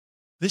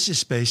This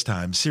is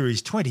SpaceTime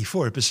Series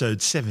 24,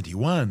 Episode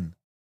 71.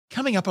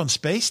 Coming up on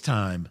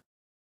SpaceTime,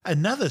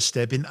 another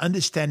step in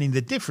understanding the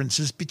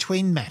differences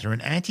between matter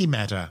and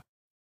antimatter,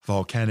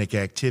 volcanic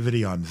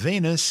activity on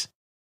Venus,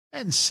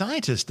 and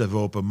scientists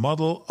develop a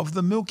model of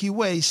the Milky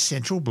Way's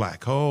central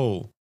black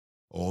hole.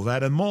 All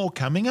that and more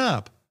coming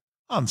up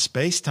on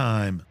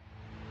SpaceTime.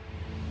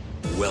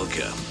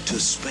 Welcome to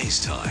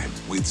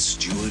SpaceTime with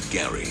Stuart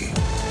Gary.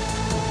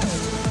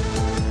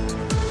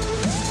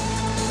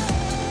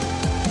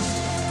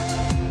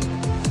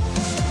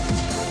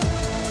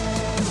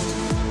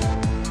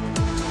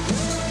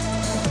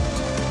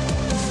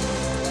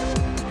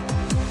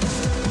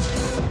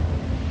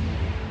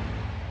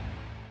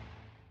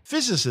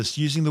 Physicists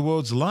using the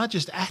world's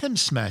largest atom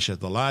smasher,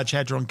 the Large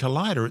Hadron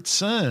Collider at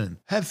CERN,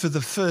 have for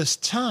the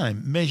first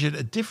time measured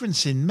a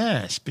difference in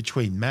mass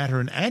between matter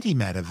and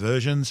antimatter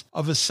versions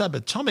of a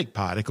subatomic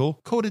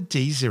particle called a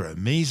D0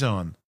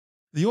 meson.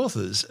 The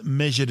authors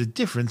measured a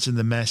difference in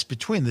the mass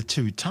between the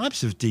two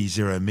types of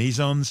D0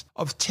 mesons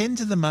of 10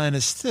 to the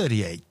minus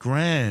 38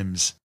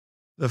 grams.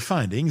 The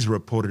findings,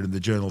 reported in the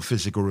journal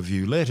Physical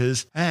Review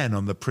Letters and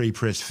on the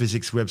pre-press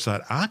physics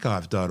website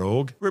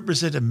archive.org,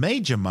 represent a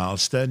major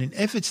milestone in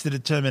efforts to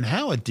determine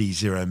how a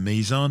D0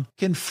 meson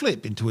can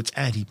flip into its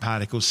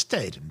antiparticle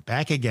state and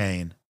back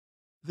again.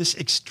 This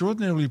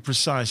extraordinarily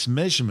precise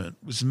measurement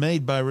was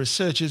made by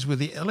researchers with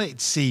the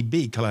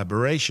L8CB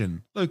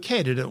collaboration,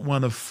 located at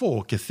one of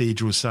 4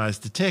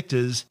 cathedral-sized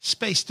detectors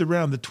spaced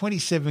around the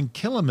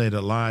 27-kilometre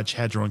Large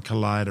Hadron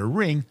Collider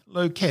ring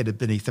located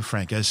beneath the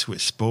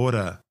Franco-Swiss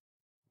border.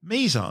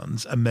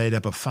 Mesons are made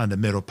up of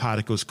fundamental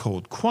particles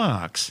called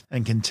quarks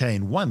and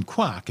contain one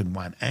quark and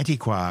one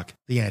antiquark,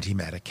 the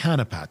antimatter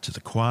counterpart to the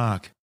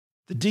quark.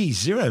 The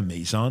D0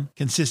 meson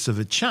consists of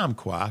a charm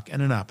quark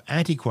and an up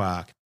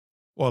antiquark,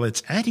 while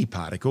its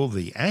antiparticle,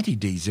 the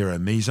anti-D0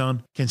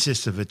 meson,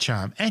 consists of a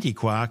charm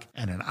antiquark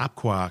and an up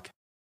quark.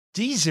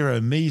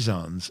 D0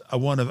 mesons are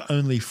one of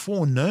only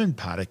 4 known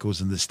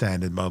particles in the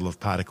standard model of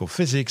particle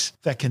physics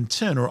that can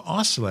turn or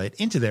oscillate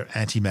into their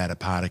antimatter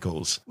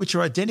particles, which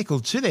are identical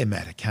to their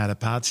matter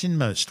counterparts in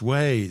most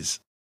ways.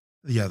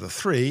 The other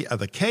 3 are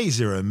the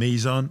K0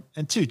 meson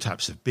and 2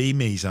 types of B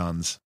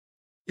mesons.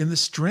 In the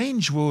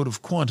strange world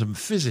of quantum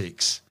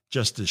physics,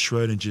 just as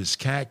Schrödinger's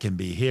cat can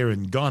be here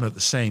and gone at the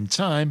same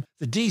time,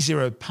 the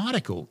D0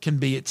 particle can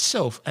be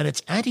itself and its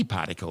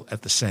antiparticle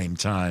at the same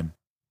time.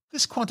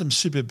 This quantum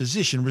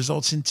superposition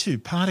results in 2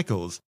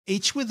 particles,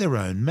 each with their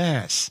own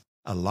mass,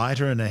 a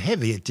lighter and a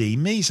heavier D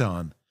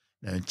meson,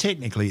 known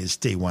technically as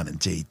D1 and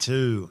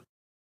D2.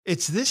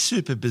 It's this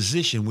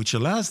superposition which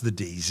allows the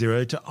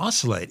D0 to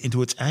oscillate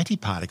into its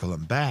antiparticle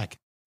and back.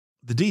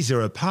 The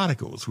D0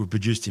 particles were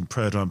produced in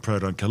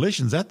proton-proton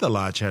collisions at the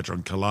Large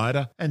Hadron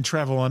Collider and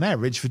travel on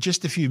average for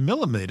just a few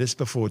millimeters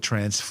before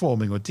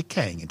transforming or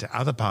decaying into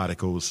other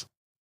particles.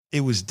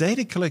 It was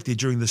data collected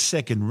during the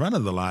second run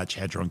of the Large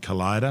Hadron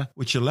Collider,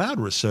 which allowed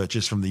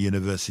researchers from the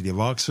University of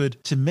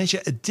Oxford to measure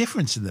a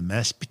difference in the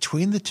mass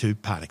between the 2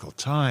 particle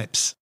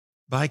types.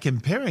 By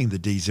comparing the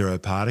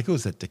D0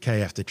 particles that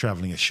decay after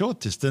travelling a short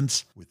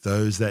distance with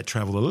those that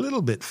travel a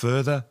little bit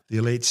further, the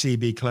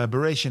L8CB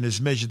collaboration has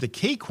measured the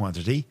key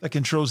quantity that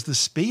controls the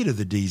speed of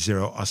the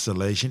D0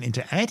 oscillation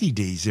into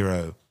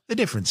anti-D0, the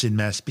difference in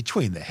mass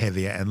between the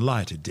heavier and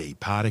lighter D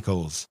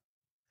particles.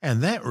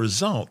 And that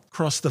result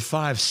crossed the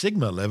 5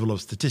 sigma level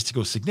of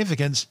statistical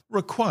significance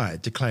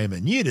required to claim a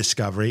new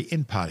discovery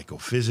in particle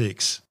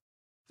physics.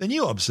 The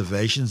new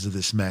observations of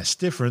this mass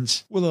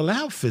difference will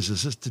allow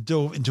physicists to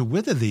delve into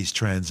whether these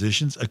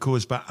transitions are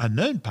caused by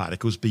unknown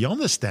particles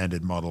beyond the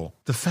standard model,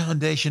 the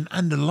foundation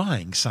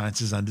underlying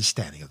science's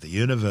understanding of the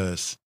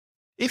universe.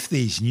 If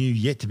these new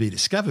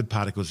yet-to-be-discovered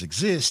particles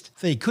exist,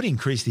 they could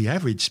increase the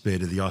average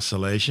speed of the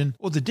oscillation,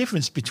 or the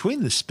difference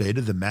between the speed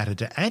of the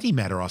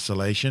matter-to-antimatter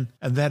oscillation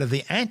and that of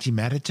the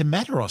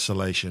antimatter-to-matter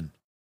oscillation.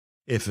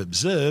 If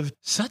observed,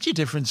 such a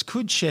difference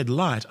could shed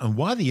light on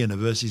why the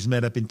universe is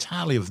made up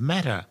entirely of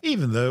matter,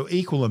 even though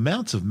equal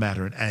amounts of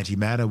matter and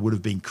antimatter would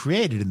have been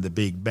created in the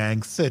Big Bang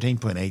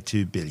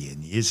 13.82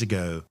 billion years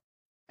ago.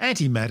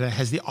 Antimatter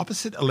has the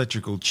opposite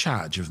electrical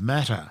charge of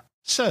matter.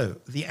 So,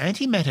 the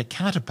antimatter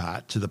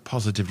counterpart to the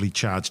positively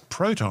charged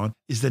proton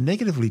is the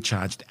negatively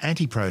charged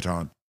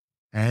antiproton,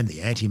 and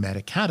the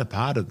antimatter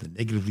counterpart of the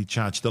negatively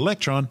charged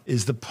electron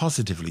is the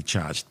positively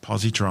charged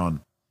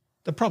positron.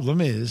 The problem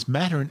is,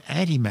 matter and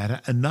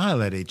antimatter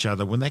annihilate each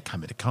other when they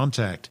come into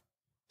contact.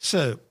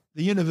 So,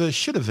 the universe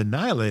should have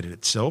annihilated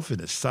itself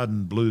in a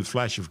sudden blue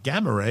flash of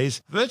gamma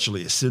rays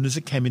virtually as soon as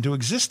it came into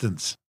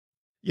existence.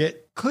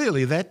 Yet,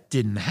 clearly that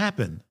didn't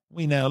happen.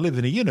 We now live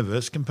in a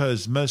universe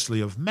composed mostly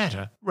of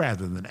matter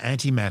rather than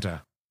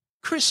antimatter.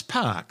 Chris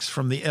Parkes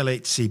from the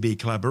L8CB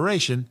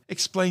collaboration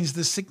explains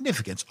the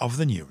significance of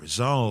the new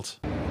result.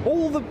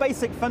 All the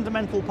basic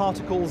fundamental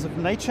particles of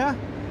nature,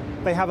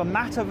 they have a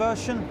matter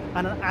version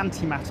and an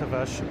antimatter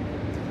version.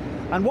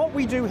 And what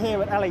we do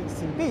here at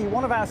L8CB,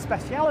 one of our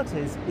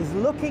specialities, is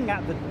looking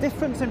at the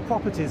difference in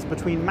properties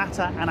between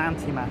matter and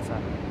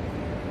antimatter.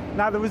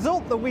 Now, the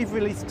result that we've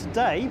released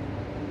today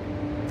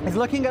is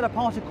looking at a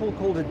particle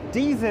called a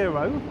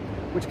D0,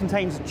 which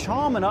contains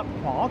charm and up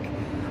quark,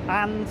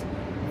 and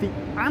the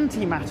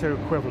antimatter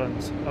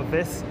equivalent of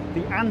this,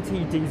 the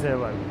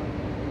anti-D0.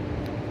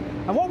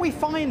 And what we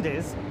find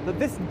is that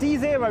this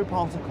D0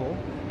 particle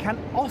can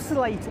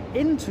oscillate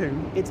into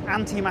its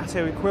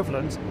antimatter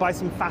equivalent by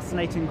some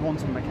fascinating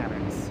quantum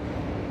mechanics.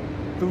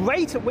 The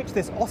rate at which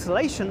this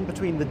oscillation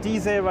between the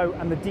D0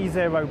 and the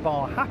D0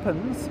 bar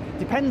happens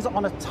depends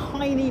on a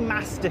tiny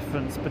mass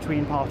difference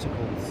between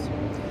particles.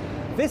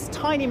 This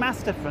tiny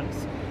mass difference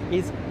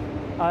is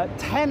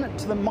 10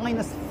 to the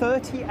minus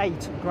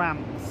 38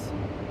 grams.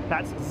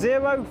 That's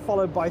 0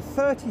 followed by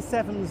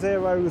 37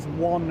 zeros,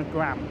 1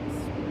 grams.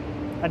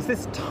 And it's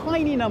this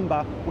tiny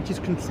number which is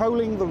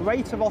controlling the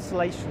rate of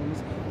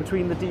oscillations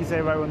between the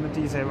D0 and the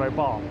D0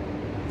 bar.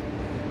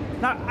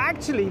 Now,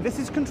 actually, this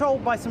is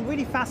controlled by some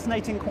really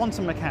fascinating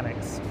quantum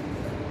mechanics.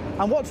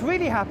 And what's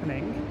really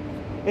happening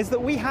is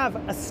that we have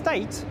a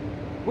state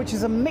which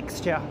is a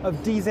mixture of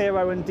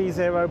D0 and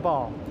D0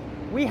 bar.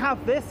 We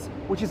have this,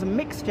 which is a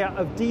mixture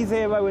of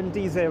D0 and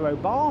D0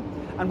 bar,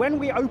 and when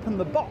we open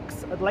the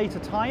box at later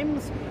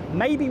times,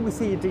 maybe we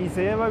see a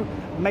D0,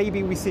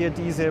 maybe we see a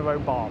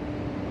D0 bar.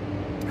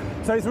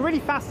 So it's a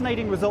really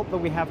fascinating result that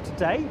we have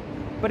today,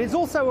 but it's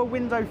also a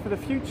window for the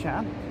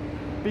future,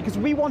 because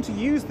we want to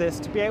use this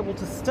to be able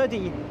to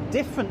study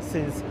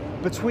differences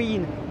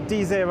between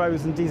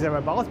D0s and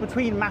D0 bars,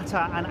 between matter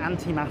and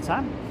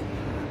antimatter.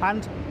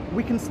 And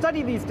we can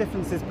study these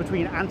differences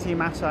between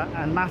antimatter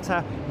and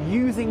matter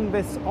using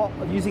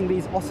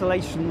these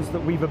oscillations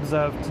that we've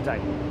observed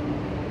today.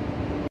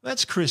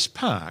 That's Chris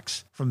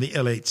Parkes from the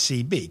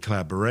L8CB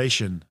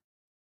collaboration.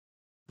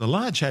 The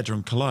Large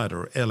Hadron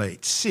Collider, or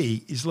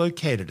L8C, is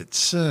located at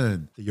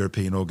CERN, the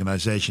European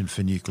Organisation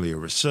for Nuclear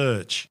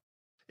Research.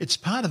 It's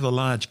part of a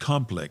large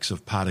complex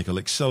of particle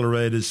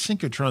accelerators,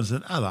 synchrotrons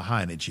and other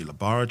high-energy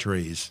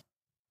laboratories.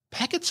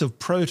 Packets of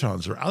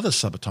protons or other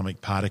subatomic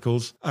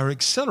particles are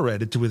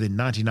accelerated to within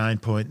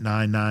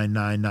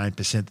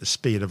 99.9999% the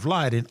speed of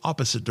light in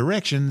opposite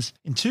directions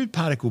in two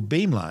particle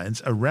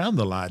beamlines around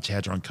the Large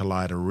Hadron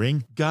Collider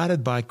ring,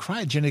 guided by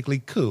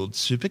cryogenically cooled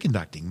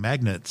superconducting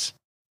magnets.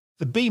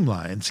 The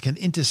beamlines can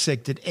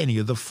intersect at any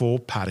of the 4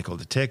 particle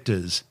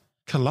detectors,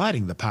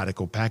 colliding the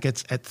particle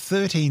packets at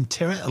 13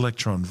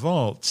 tera-electron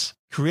volts,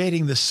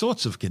 creating the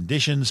sorts of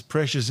conditions,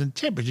 pressures and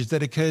temperatures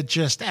that occurred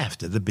just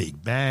after the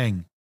Big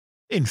Bang.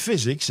 In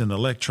physics, an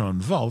electron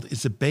volt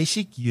is a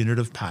basic unit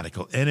of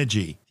particle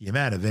energy, the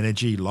amount of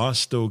energy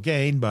lost or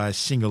gained by a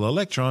single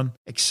electron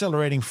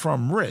accelerating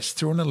from rest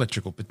through an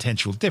electrical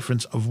potential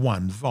difference of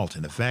 1 volt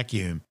in a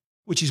vacuum,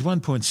 which is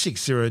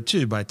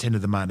 1.602 by 10 to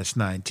the minus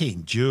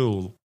 19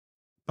 joule.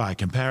 By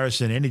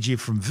comparison, energy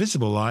from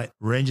visible light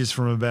ranges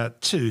from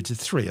about 2 to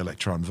 3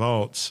 electron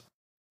volts.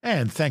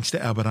 And thanks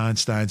to Albert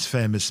Einstein's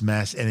famous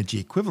mass-energy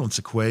equivalence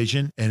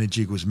equation,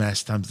 energy equals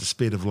mass times the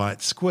speed of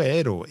light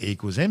squared, or E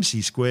equals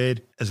mc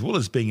squared, as well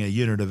as being a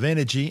unit of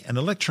energy, an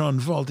electron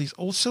volt is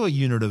also a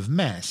unit of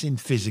mass in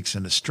physics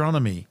and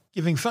astronomy,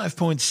 giving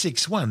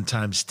 5.61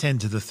 times 10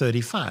 to the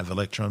 35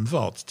 electron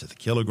volts to the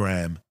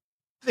kilogram.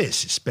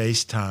 This is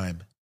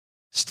space-time.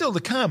 Still to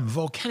come,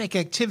 volcanic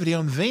activity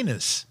on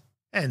Venus.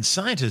 And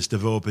scientists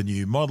develop a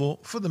new model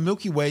for the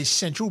Milky Way's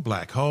central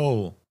black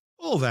hole.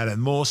 All that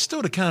and more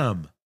still to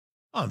come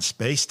on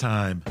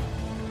SpaceTime.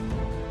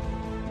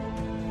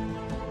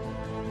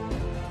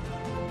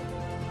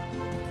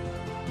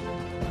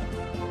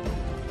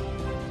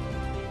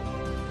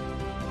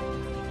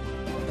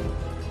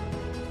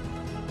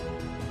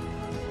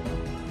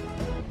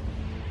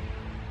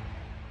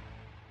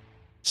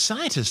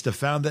 Scientists have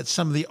found that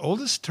some of the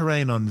oldest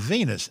terrain on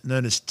Venus,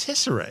 known as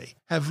tesserae,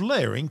 have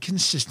layering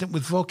consistent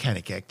with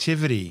volcanic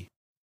activity.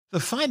 The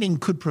finding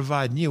could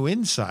provide new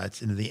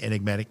insights into the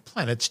enigmatic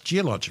planet's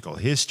geological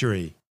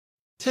history.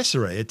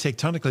 Tesserae are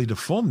tectonically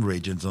deformed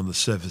regions on the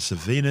surface of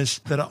Venus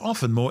that are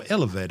often more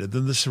elevated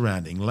than the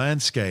surrounding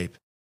landscape.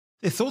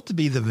 They're thought to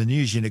be the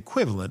Venusian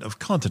equivalent of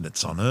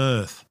continents on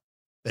Earth.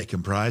 They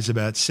comprise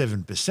about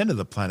 7% of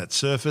the planet's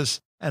surface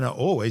and are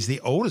always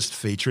the oldest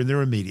feature in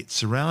their immediate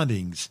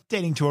surroundings,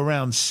 dating to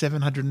around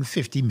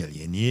 750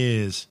 million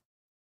years.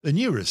 The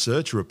new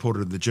research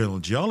reported in the journal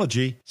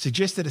Geology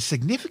suggests that a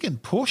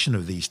significant portion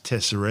of these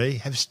tesserae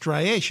have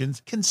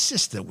striations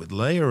consistent with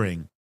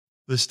layering.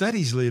 The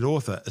study's lead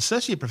author,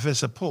 Associate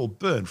Professor Paul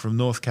Byrne from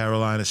North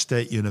Carolina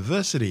State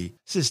University,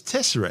 says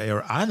tesserae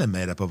are either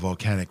made up of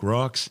volcanic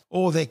rocks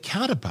or their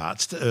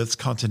counterparts to Earth's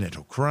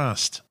continental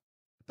crust.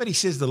 But he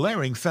says the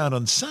layering found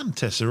on some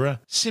tesserae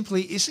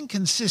simply isn't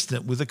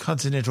consistent with the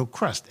continental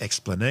crust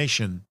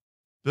explanation.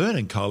 Byrne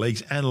and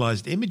colleagues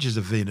analysed images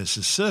of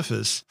Venus's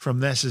surface from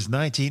NASA's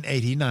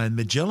 1989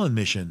 Magellan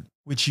mission,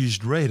 which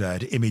used radar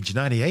to image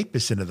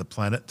 98% of the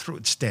planet through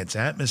its dense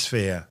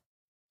atmosphere.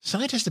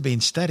 Scientists have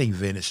been studying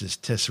Venus's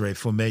tesserae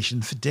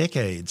formation for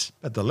decades,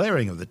 but the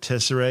layering of the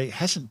tesserae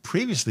hasn't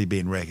previously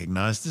been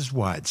recognised as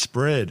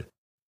widespread.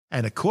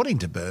 And according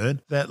to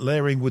Byrne, that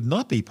layering would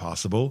not be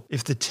possible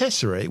if the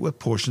tesserae were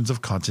portions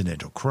of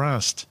continental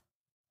crust.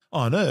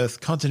 On Earth,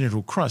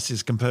 continental crust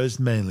is composed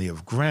mainly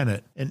of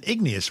granite, an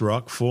igneous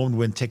rock formed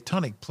when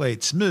tectonic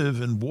plates move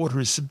and water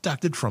is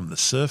subducted from the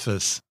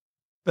surface.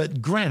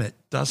 But granite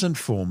doesn't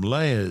form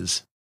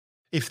layers.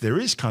 If there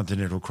is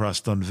continental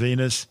crust on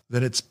Venus,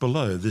 then it's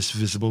below this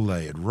visible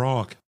layered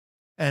rock.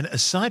 And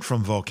aside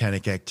from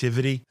volcanic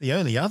activity, the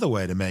only other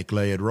way to make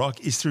layered rock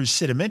is through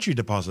sedimentary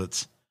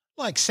deposits,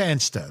 like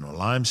sandstone or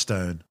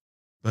limestone.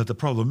 But the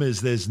problem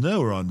is there's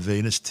nowhere on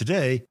Venus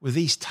today where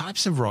these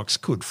types of rocks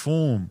could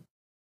form.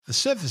 The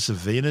surface of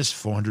Venus,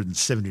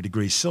 470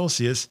 degrees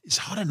Celsius, is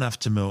hot enough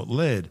to melt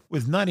lead,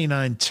 with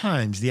 99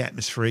 times the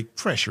atmospheric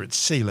pressure at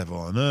sea level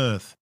on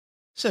Earth.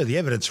 So the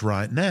evidence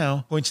right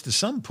now points to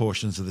some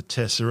portions of the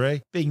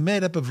tesserae being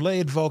made up of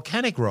layered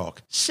volcanic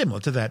rock,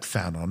 similar to that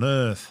found on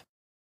Earth.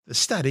 The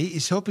study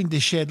is helping to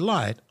shed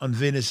light on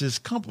Venus's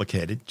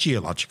complicated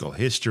geological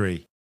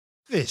history.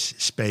 This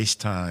is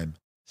SpaceTime.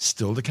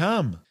 Still to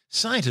come,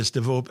 scientists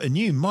develop a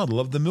new model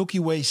of the Milky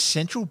Way's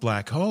central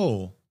black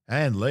hole.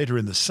 And later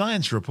in the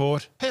science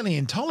report,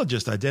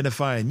 paleontologists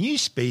identify a new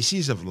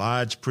species of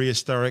large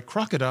prehistoric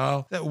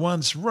crocodile that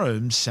once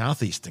roamed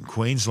southeastern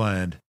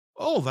Queensland.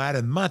 All that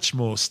and much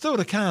more still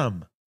to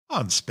come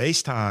on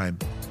SpaceTime.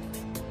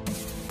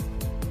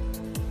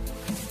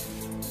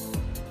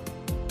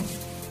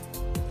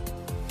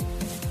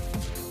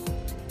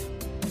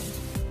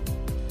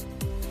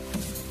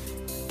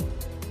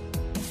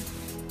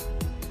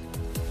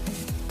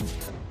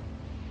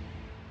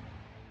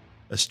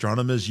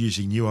 Astronomers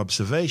using new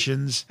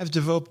observations have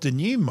developed a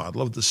new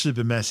model of the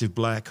supermassive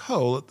black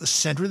hole at the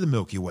centre of the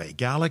Milky Way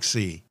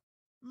Galaxy.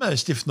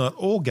 Most, if not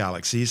all,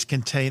 galaxies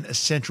contain a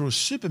central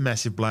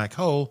supermassive black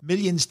hole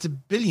millions to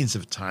billions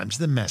of times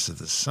the mass of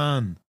the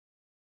Sun.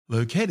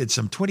 Located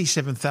some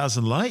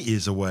 27,000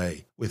 light-years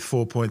away, with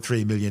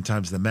 4.3 million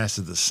times the mass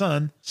of the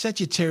Sun,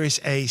 Sagittarius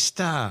A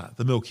star,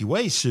 the Milky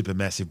Way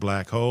supermassive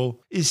black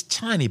hole, is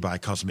tiny by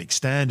cosmic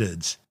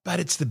standards, but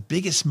it's the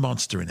biggest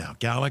monster in our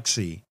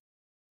galaxy.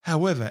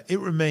 However, it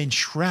remains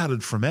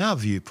shrouded from our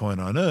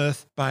viewpoint on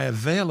Earth by a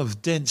veil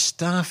of dense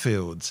star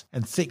fields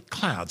and thick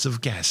clouds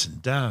of gas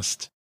and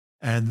dust.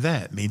 And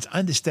that means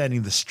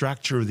understanding the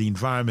structure of the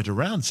environment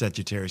around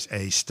Sagittarius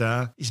A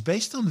star is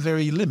based on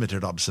very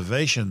limited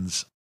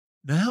observations.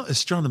 Now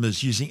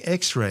astronomers using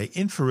X-ray,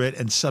 infrared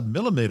and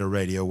submillimeter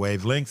radio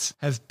wavelengths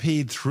have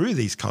peered through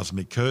these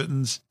cosmic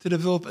curtains to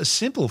develop a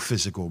simple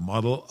physical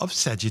model of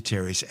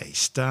Sagittarius A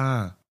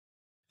star.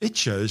 It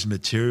shows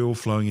material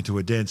flowing into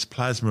a dense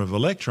plasma of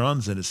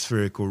electrons in a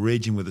spherical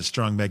region with a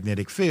strong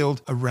magnetic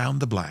field around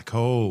the black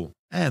hole,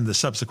 and the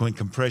subsequent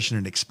compression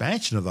and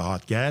expansion of the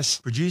hot gas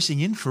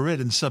producing infrared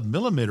and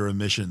submillimeter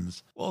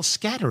emissions, while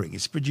scattering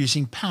is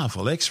producing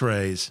powerful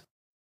X-rays.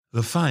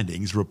 The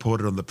findings,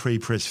 reported on the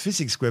pre-press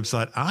physics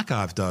website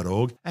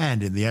archive.org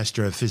and in the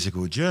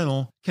Astrophysical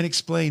Journal, can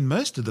explain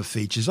most of the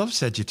features of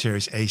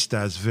Sagittarius A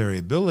star's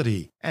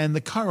variability and the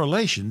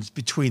correlations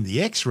between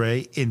the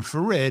X-ray,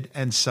 infrared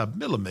and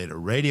submillimeter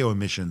radio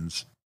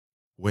emissions.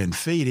 When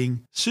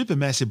feeding,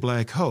 supermassive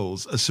black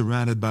holes are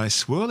surrounded by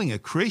swirling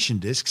accretion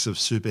disks of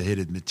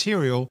superheated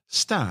material,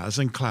 stars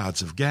and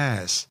clouds of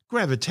gas,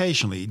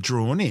 gravitationally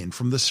drawn in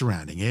from the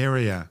surrounding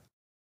area.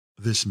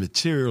 This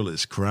material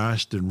is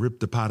crushed and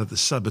ripped apart at the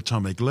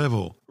subatomic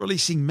level,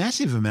 releasing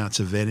massive amounts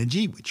of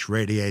energy which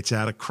radiates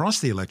out across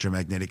the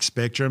electromagnetic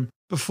spectrum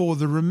before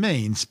the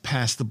remains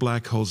pass the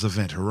black hole's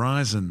event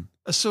horizon,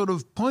 a sort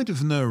of point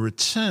of no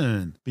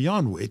return,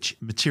 beyond which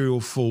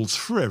material falls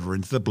forever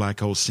into the black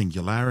hole's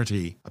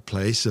singularity, a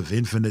place of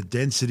infinite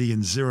density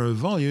and zero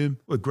volume,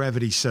 where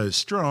gravity's so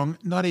strong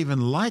not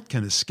even light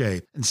can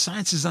escape, and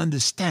science's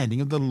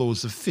understanding of the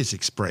laws of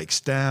physics breaks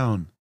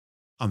down.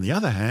 On the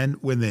other hand,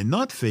 when they're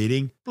not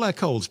feeding, black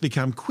holes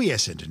become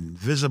quiescent and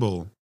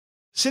invisible.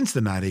 Since the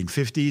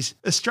 1950s,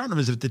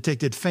 astronomers have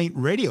detected faint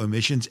radio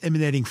emissions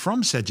emanating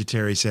from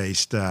Sagittarius A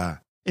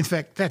star. In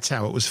fact, that's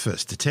how it was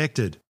first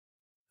detected.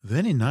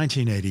 Then in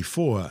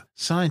 1984,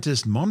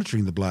 scientists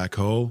monitoring the black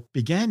hole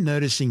began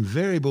noticing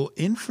variable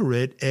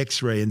infrared,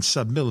 X-ray and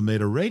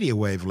submillimeter radio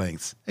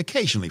wavelengths,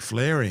 occasionally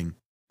flaring.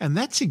 And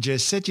that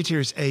suggests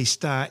Sagittarius A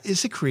star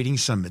is accreting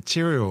some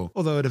material,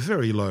 although at a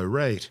very low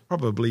rate,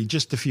 probably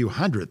just a few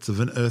hundredths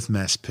of an Earth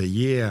mass per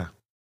year.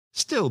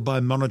 Still, by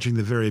monitoring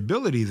the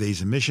variability of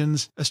these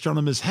emissions,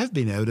 astronomers have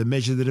been able to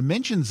measure the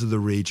dimensions of the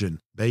region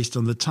based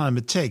on the time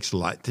it takes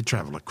light to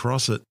travel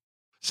across it.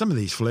 Some of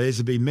these flares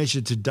have been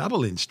measured to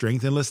double in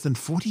strength in less than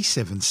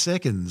 47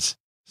 seconds.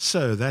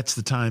 So that's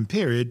the time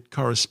period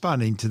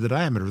corresponding to the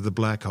diameter of the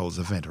black hole's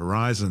event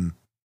horizon.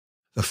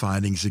 The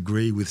findings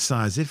agree with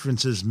size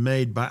differences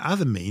made by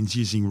other means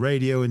using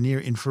radio and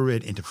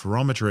near-infrared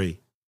interferometry.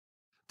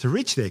 To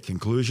reach their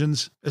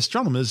conclusions,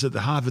 astronomers at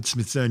the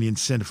Harvard-Smithsonian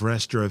Center for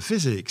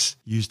Astrophysics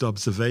used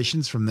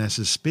observations from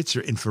NASA's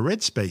Spitzer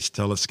Infrared Space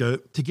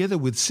Telescope together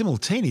with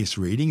simultaneous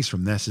readings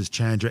from NASA's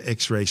Chandra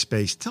X-ray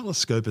Space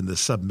Telescope and the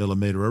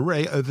submillimeter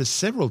array over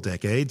several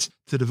decades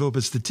to develop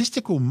a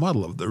statistical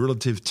model of the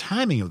relative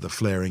timing of the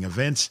flaring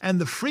events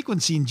and the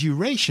frequency and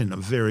duration of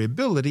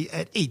variability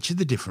at each of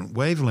the different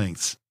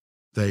wavelengths.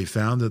 They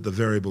found that the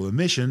variable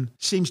emission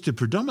seems to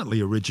predominantly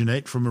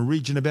originate from a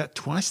region about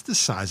twice the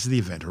size of the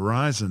event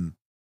horizon.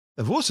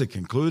 They've also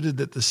concluded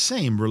that the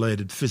same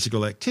related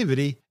physical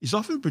activity is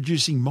often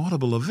producing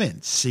multiple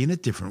events seen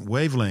at different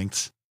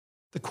wavelengths.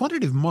 The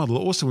quantitative model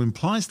also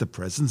implies the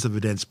presence of a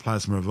dense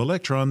plasma of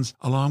electrons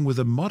along with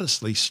a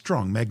modestly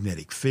strong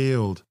magnetic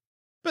field.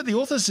 But the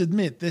authors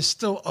admit there's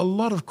still a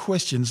lot of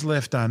questions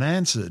left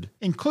unanswered,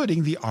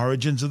 including the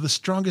origins of the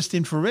strongest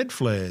infrared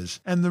flares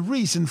and the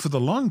reason for the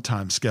long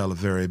timescale of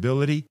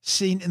variability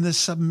seen in the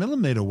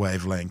submillimeter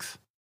wavelength.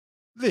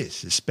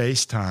 This is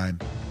SpaceTime.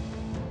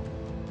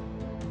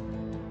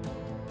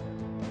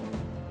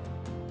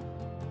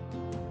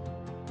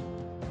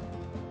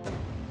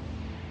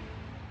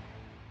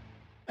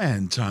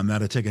 And time now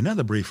to take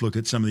another brief look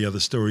at some of the other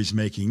stories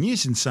making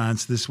news in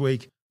science this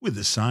week with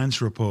the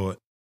Science Report.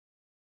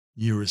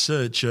 New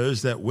research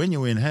shows that when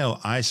you inhale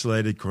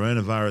isolated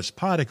coronavirus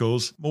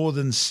particles, more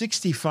than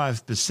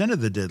 65%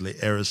 of the deadly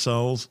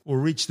aerosols will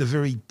reach the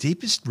very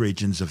deepest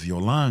regions of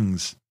your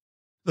lungs.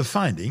 The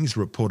findings,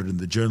 reported in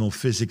the journal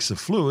Physics of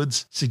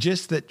Fluids,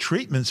 suggest that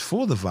treatments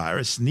for the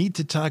virus need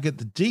to target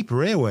the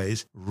deeper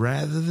airways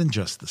rather than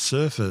just the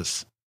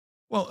surface.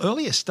 While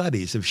earlier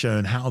studies have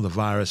shown how the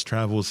virus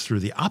travels through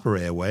the upper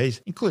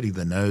airways, including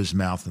the nose,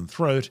 mouth and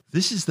throat,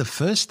 this is the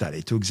first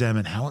study to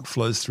examine how it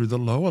flows through the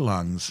lower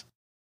lungs.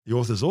 The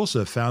authors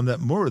also found that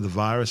more of the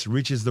virus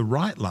reaches the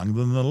right lung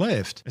than the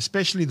left,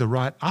 especially the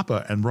right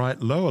upper and right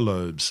lower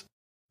lobes.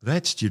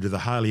 That's due to the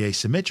highly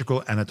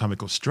asymmetrical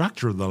anatomical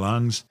structure of the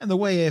lungs and the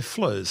way air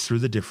flows through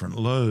the different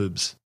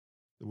lobes.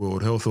 The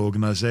World Health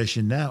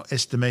Organization now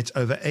estimates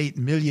over 8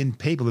 million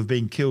people have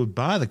been killed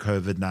by the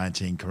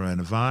COVID-19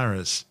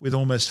 coronavirus, with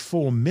almost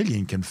 4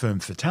 million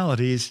confirmed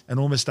fatalities and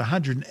almost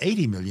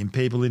 180 million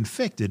people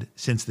infected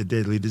since the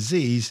deadly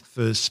disease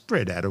first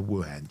spread out of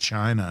Wuhan,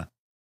 China.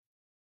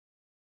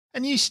 A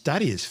new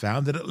study has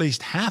found that at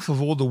least half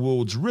of all the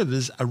world's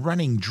rivers are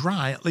running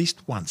dry at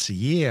least once a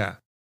year.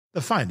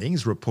 The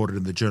findings, reported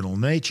in the journal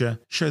Nature,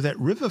 show that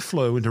river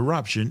flow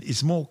interruption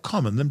is more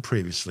common than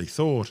previously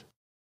thought.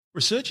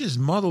 Researchers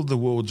modelled the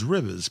world's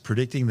rivers,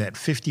 predicting that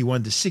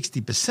 51 to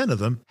 60% of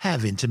them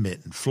have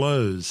intermittent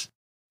flows.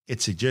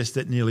 It suggests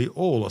that nearly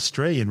all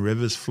Australian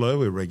rivers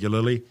flow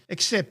irregularly,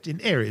 except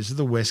in areas of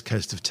the west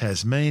coast of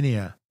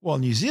Tasmania, while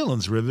New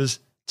Zealand's rivers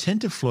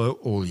tend to flow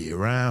all year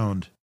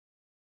round.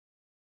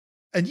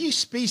 A new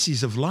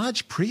species of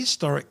large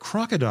prehistoric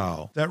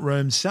crocodile that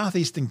roamed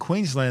southeastern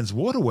Queensland's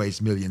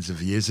waterways millions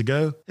of years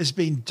ago has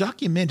been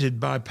documented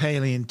by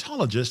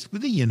paleontologists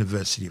with the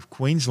University of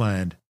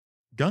Queensland.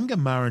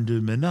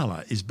 Gungamarrindu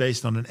Minella is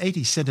based on an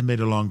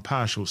 80-centimetre long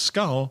partial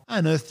skull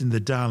unearthed in the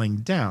Darling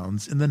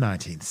Downs in the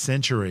 19th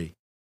century.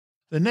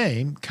 The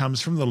name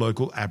comes from the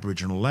local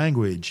Aboriginal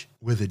language,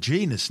 where the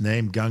genus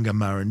name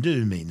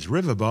Gungamarrindu means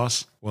river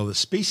boss, while the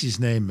species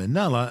name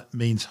Minella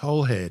means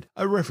wholehead,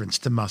 a reference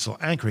to muscle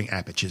anchoring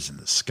apertures in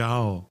the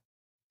skull.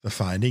 The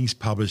findings,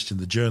 published in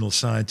the journal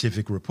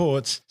Scientific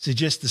Reports,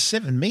 suggest the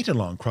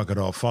 7-metre-long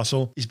crocodile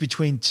fossil is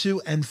between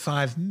 2 and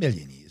 5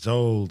 million years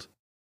old.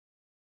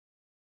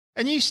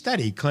 A new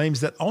study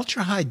claims that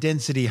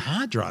ultra-high-density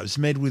hard drives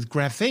made with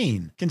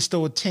graphene can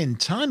store 10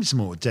 times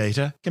more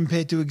data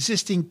compared to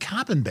existing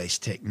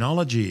carbon-based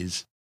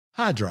technologies.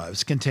 Hard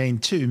drives contain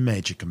two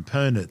major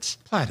components,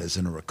 platters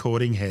and a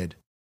recording head.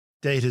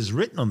 Data is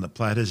written on the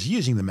platters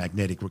using the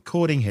magnetic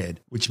recording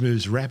head, which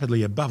moves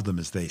rapidly above them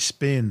as they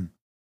spin.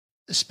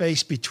 The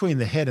space between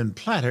the head and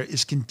platter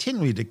is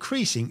continually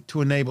decreasing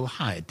to enable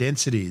higher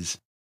densities.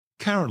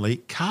 Currently,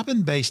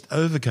 carbon-based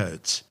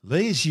overcoats,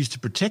 layers used to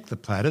protect the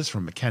platters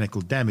from mechanical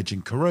damage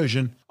and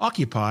corrosion,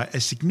 occupy a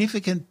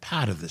significant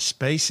part of the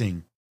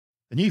spacing.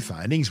 The new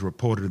findings,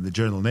 reported in the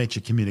journal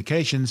Nature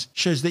Communications,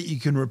 shows that you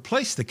can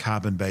replace the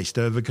carbon-based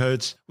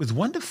overcoats with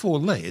 1 to 4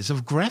 layers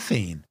of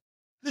graphene.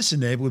 This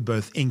enabled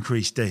both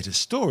increased data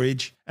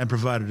storage and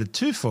provided a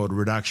 2-fold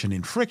reduction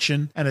in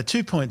friction and a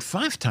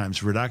 2.5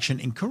 times reduction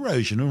in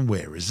corrosion and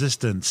wear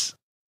resistance.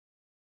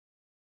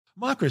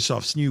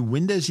 Microsoft's new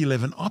Windows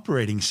 11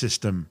 operating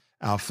system,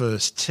 our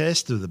first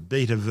test of the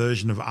beta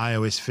version of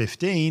iOS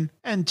 15,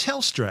 and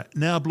Telstra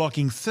now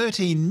blocking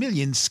 13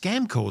 million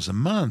scam calls a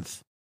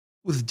month.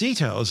 With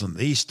details on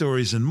these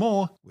stories and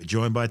more, we're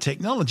joined by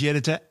technology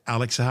editor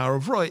Alex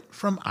Zaharov-Reutt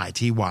from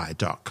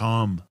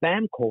ity.com.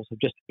 Spam calls have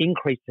just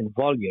increased in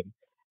volume,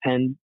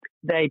 and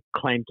they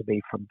claim to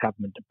be from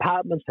government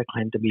departments, they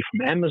claim to be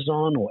from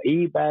Amazon or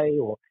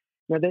eBay, or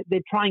they're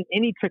trying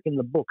any trick in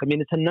the book. I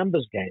mean, it's a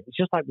numbers game. It's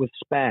just like with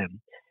spam.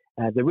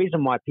 The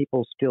reason why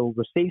people still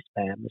receive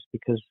spam is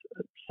because,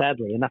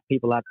 sadly, enough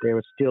people out there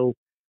are still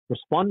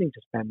responding to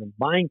spam and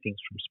buying things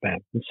from spam.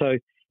 And so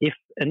if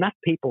enough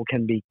people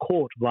can be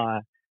caught via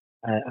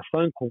a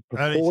phone call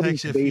purporting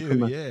to be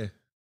from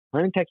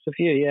only takes a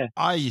few, yeah.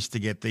 I used to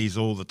get these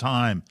all the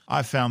time.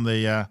 I found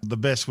the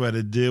best way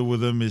to deal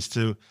with them is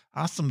to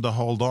ask them to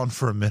hold on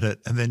for a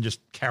minute and then just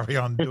carry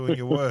on doing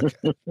your work.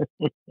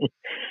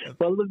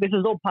 Well, this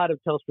is all part of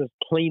Telstra's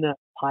Cleaner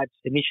Pipes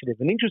initiative.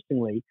 And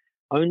interestingly,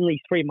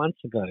 only 3 months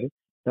ago,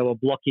 they were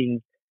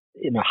blocking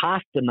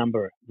half the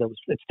number.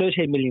 It's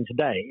 13 million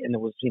today, and it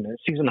was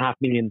 6.5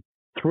 million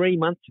 3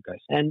 months ago.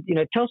 And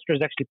Telstra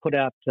has actually put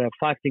out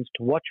 5 things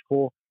to watch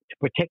for to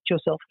protect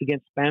yourself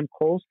against spam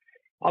calls.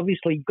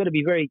 Obviously, you've got to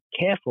be very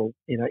careful,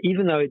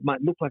 even though it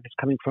might look like it's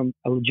coming from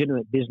a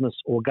legitimate business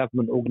or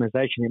government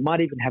organization, it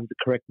might even have the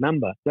correct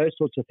number. Those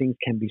sorts of things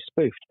can be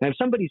spoofed. Now, if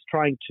somebody's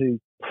trying to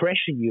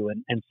pressure you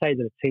and say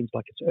that it seems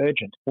like it's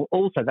urgent, well,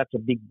 also that's a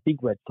big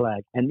red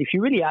flag. And if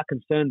you really are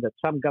concerned that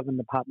some government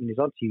department is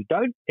onto you,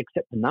 don't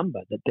accept the number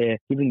that they're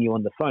giving you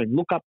on the phone.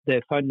 Look up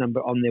their phone number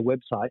on their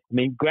website.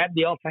 Grab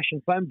the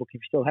old-fashioned phone book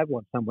if you still have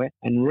one somewhere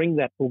and ring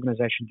that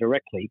organization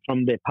directly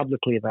from their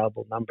publicly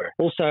available number.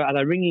 Also, are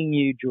they ringing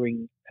you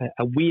during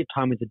a weird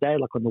time of the day,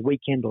 like on the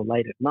weekend or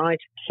late at night?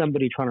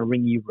 Somebody trying to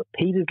ring you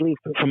repeatedly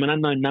from an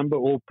unknown number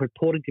or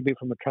purporting to be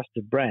from a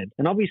trusted brand.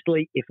 And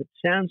obviously, if it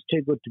sounds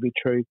too good to be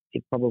true,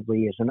 it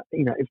probably is. And,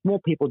 if more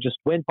people just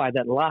went by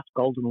that last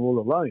golden rule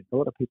alone, a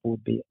lot of people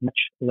would be much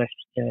less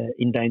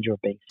in danger of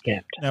being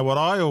scammed. Now, what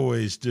I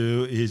always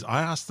do is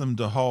I ask them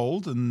to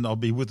hold, and I'll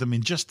be with them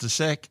in just a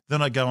sec.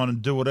 Then I go on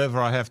and do whatever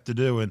I have to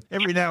do. And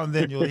every now and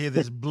then you'll hear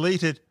this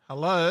bleated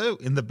hello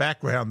in the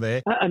background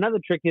there. Another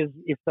trick is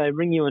if they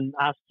ring you and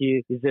ask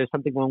you, is there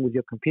something wrong with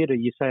your computer?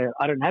 You say,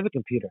 I don't have a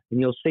computer.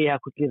 And you'll see how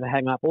quickly they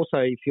hang up. Also,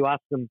 if you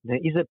ask them,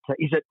 is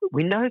it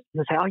Windows? And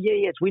they say, oh,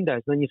 yeah, it's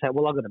Windows. And then you say,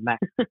 well, I've got a Mac.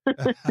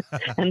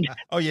 And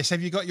oh, yes.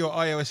 Have you got your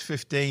iOS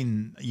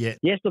 15 yet?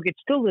 Yes, look, it's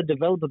still the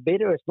developer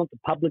beta. It's not the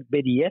public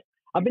beta yet.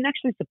 I've been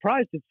actually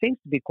surprised. It seems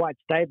to be quite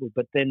stable,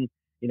 but then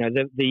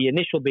the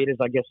initial betas,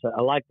 I guess,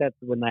 are like that.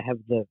 When they have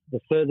the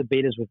further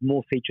betas with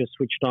more features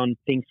switched on,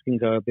 things can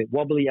go a bit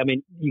wobbly.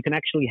 You can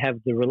actually have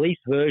the release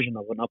version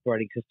of an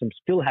operating system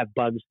still have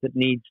bugs that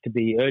needs to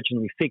be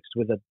urgently fixed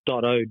with a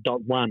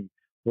 .0.1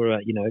 or a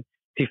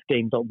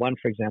 15.1,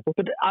 for example.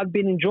 But I've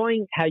been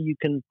enjoying how you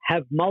can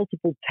have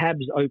multiple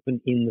tabs open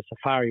in the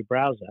Safari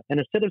browser. And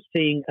instead of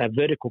seeing a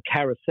vertical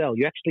carousel,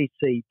 you actually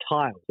see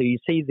tiles. So you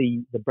see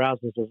the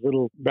browsers as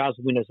little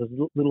browser windows as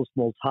little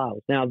small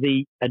tiles. Now,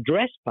 the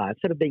address bar,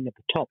 instead of being at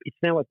the top, it's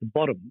now at the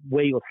bottom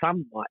where your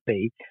thumb might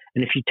be.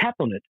 And if you tap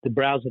on it, the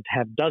browser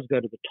tab does go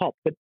to the top.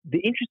 But the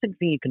interesting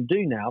thing you can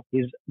do now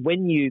is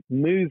when you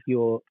move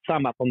your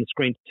thumb up on the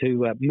screen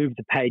to move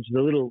the page,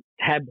 the little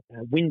tab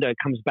window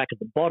comes back at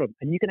the bottom,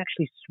 and you can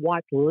actually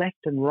swipe left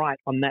and right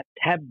on that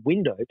tab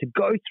window to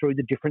go through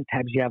the different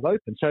tabs you have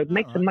open. So it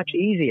makes it much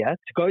easier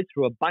to go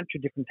through a bunch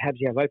of different tabs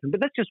you have open. But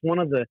that's just one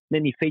of the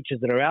many features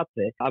that are out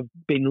there. I've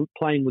been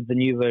playing with the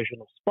new version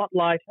of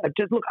Spotlight.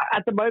 Look,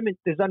 at the moment,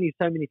 there's only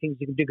so many things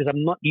you can do because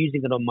I'm not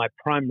using it on my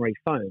primary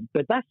phone.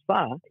 But thus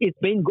far, it's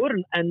been good.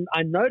 And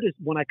I noticed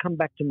when I come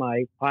back to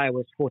my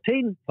iOS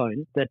 14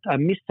 phone that I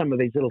missed some of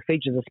these little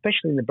features,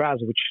 especially in the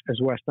browser, which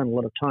is where I spend a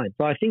lot of time.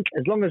 So I think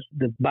as long as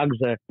the bugs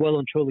are well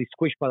and truly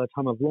squished by the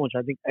time of launch,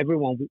 I think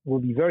everyone will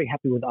be very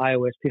happy with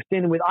iOS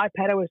 15. And with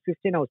iPadOS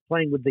 15, I was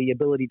playing with the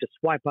ability to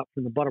swipe up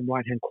from the bottom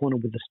right-hand corner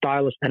with the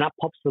stylus, and up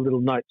pops the little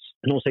notes.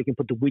 And also you can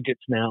put the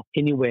widgets now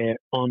anywhere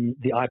on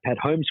the iPad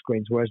home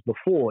screens, whereas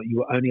before you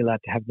were only allowed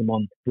to have them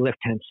on the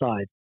left-hand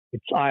side.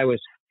 It's iOS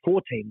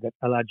 14 that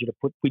allowed you to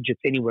put widgets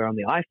anywhere on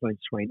the iPhone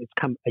screen. It's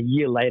come a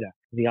year later,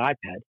 the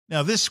iPad.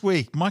 Now, this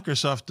week,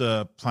 Microsoft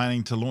are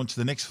planning to launch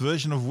the next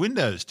version of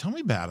Windows. Tell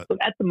me about it. Look,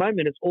 at the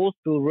moment, it's all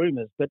still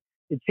rumors, but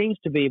it seems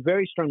to be a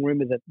very strong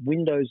rumor that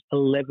Windows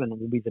 11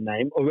 will be the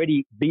name.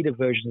 Already beta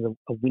versions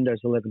of Windows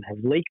 11 have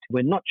leaked.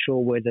 We're not sure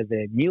whether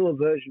they're newer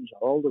versions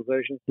or older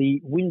versions. The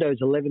Windows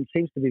 11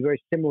 seems to be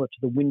very similar to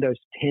the Windows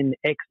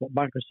 10X that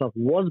Microsoft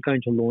was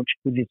going to launch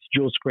with its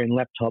dual-screen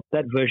laptop.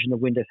 That version of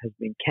Windows has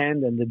been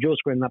canned, and the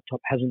dual-screen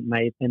laptop hasn't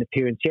made an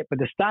appearance yet. But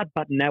the Start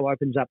button now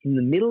opens up in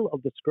the middle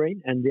of the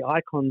screen, and the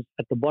icons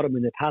at the bottom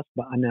in the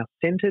taskbar are now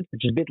centered,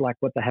 which is a bit like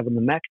what they have on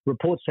the Mac.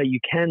 Reports say you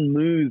can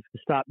move the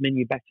Start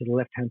menu back to the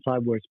left-hand side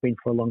where it's been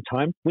for a long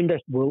time.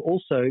 Windows will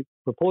also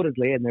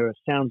reportedly, and there are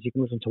sounds you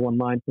can listen to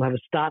online, will have a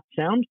start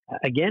sound.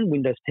 Again,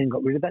 Windows 10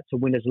 got rid of that, so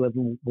Windows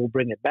 11 will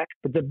bring it back.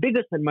 But the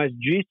biggest and most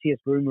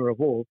juiciest rumor of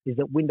all is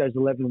that Windows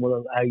 11 will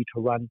allow you to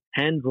run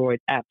Android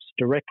apps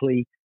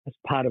directly as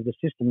part of the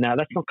system. Now,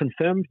 that's not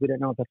confirmed. We don't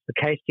know if that's the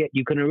case yet.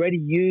 You can already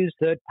use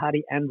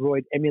third-party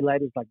Android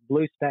emulators like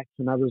BlueStacks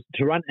and others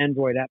to run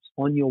Android apps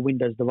on your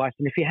Windows device.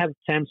 And if you have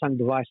a Samsung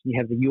device and you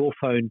have the Your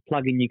Phone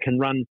plugin, you can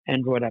run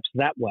Android apps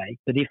that way.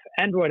 But if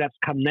Android apps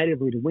come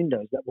natively to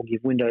Windows, that will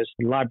give Windows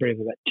a library of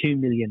about 2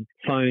 million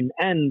phone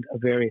and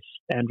various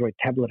Android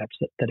tablet apps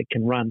that it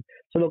can run.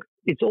 So look,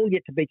 it's all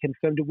yet to be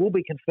confirmed. It will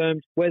be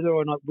confirmed. Whether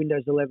or not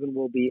Windows 11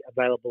 will be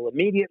available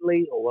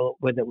immediately or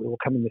whether it will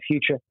come in the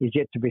future is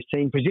yet to be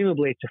seen.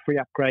 Presumably, it's a free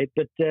upgrade.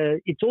 But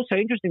it's also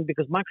interesting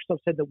because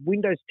Microsoft said that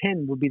Windows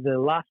 10 would be the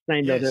last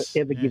name that it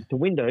ever gives to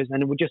Windows,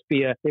 and it would just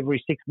be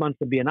every 6 months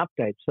there'd be an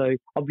update. So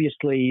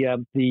obviously,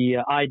 the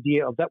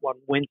idea of that one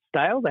went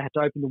stale. They had to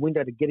open the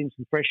window to get in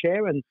some fresh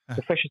air, and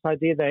the freshest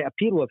idea they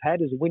appear to have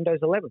had is Windows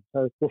 11.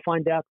 So we'll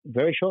find out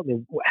very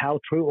shortly how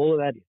true all of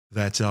that is.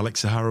 That's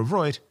Alex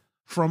Zaharov-Reutt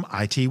from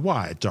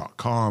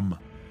ITWire.com.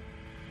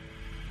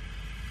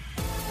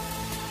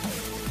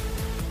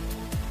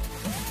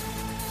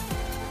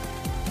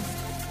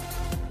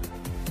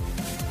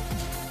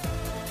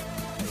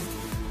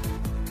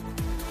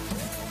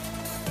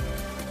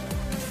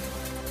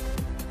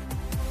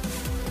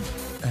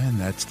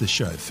 that's the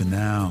show for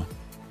now.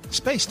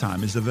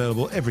 SpaceTime is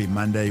available every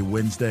Monday,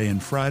 Wednesday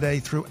and Friday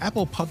through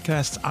Apple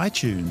Podcasts,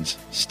 iTunes,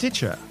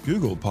 Stitcher,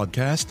 Google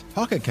Podcast,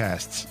 Pocket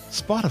Casts,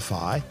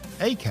 Spotify,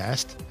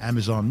 Acast,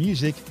 Amazon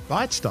Music,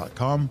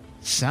 Bytes.com,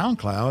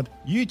 SoundCloud,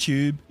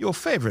 YouTube, your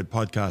favourite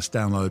podcast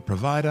download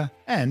provider,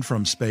 and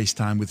from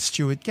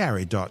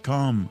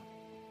spacetimewithstuartgary.com.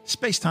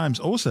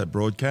 SpaceTime's also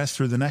broadcast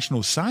through the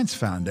National Science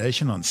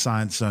Foundation on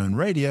Science Zone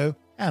Radio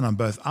and on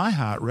both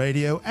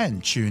iHeartRadio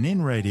and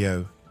TuneIn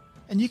Radio.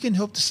 And you can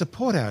help to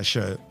support our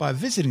show by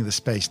visiting the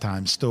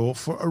SpaceTime store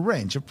for a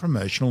range of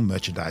promotional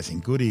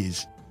merchandising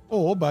goodies,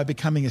 or by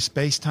becoming a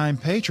SpaceTime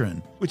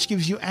patron, which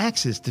gives you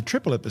access to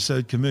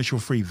triple-episode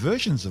commercial-free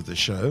versions of the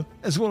show,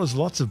 as well as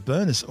lots of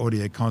bonus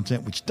audio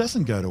content which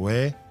doesn't go to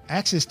air,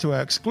 access to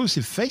our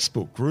exclusive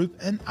Facebook group,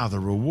 and other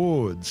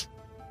rewards.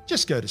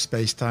 Just go to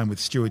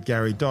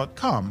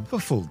spacetimewithstuartgary.com for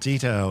full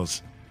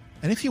details.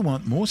 And if you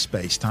want more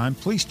SpaceTime,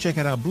 please check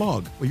out our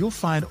blog, where you'll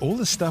find all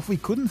the stuff we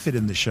couldn't fit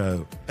in the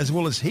show, as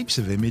well as heaps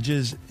of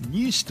images,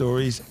 news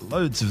stories,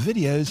 loads of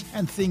videos,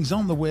 and things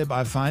on the web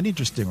I find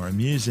interesting or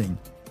amusing.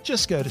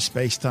 Just go to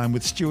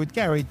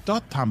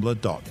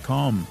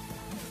spacetimewithstuartgary.tumblr.com.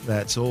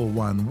 That's all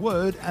one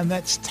word, and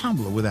that's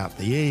Tumblr without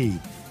the E.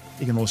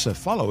 You can also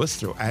follow us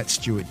through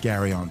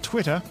 @StuartGary on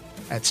Twitter,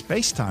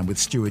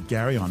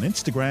 @SpaceTimeWithStuartGary on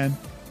Instagram,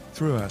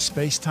 through our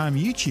SpaceTime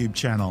YouTube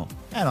channel,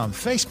 and on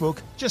Facebook,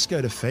 just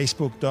go to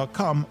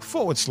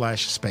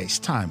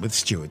facebook.com/SpaceTime with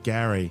Stuart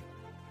Gary.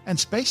 And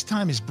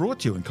SpaceTime is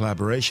brought to you in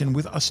collaboration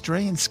with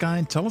Australian Sky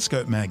and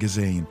Telescope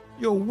magazine,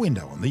 your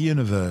window on the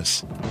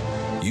universe.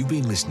 You've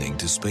been listening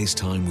to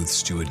SpaceTime with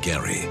Stuart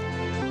Gary.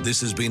 This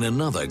has been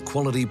another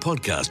quality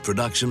podcast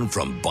production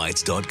from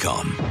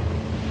Bytes.com.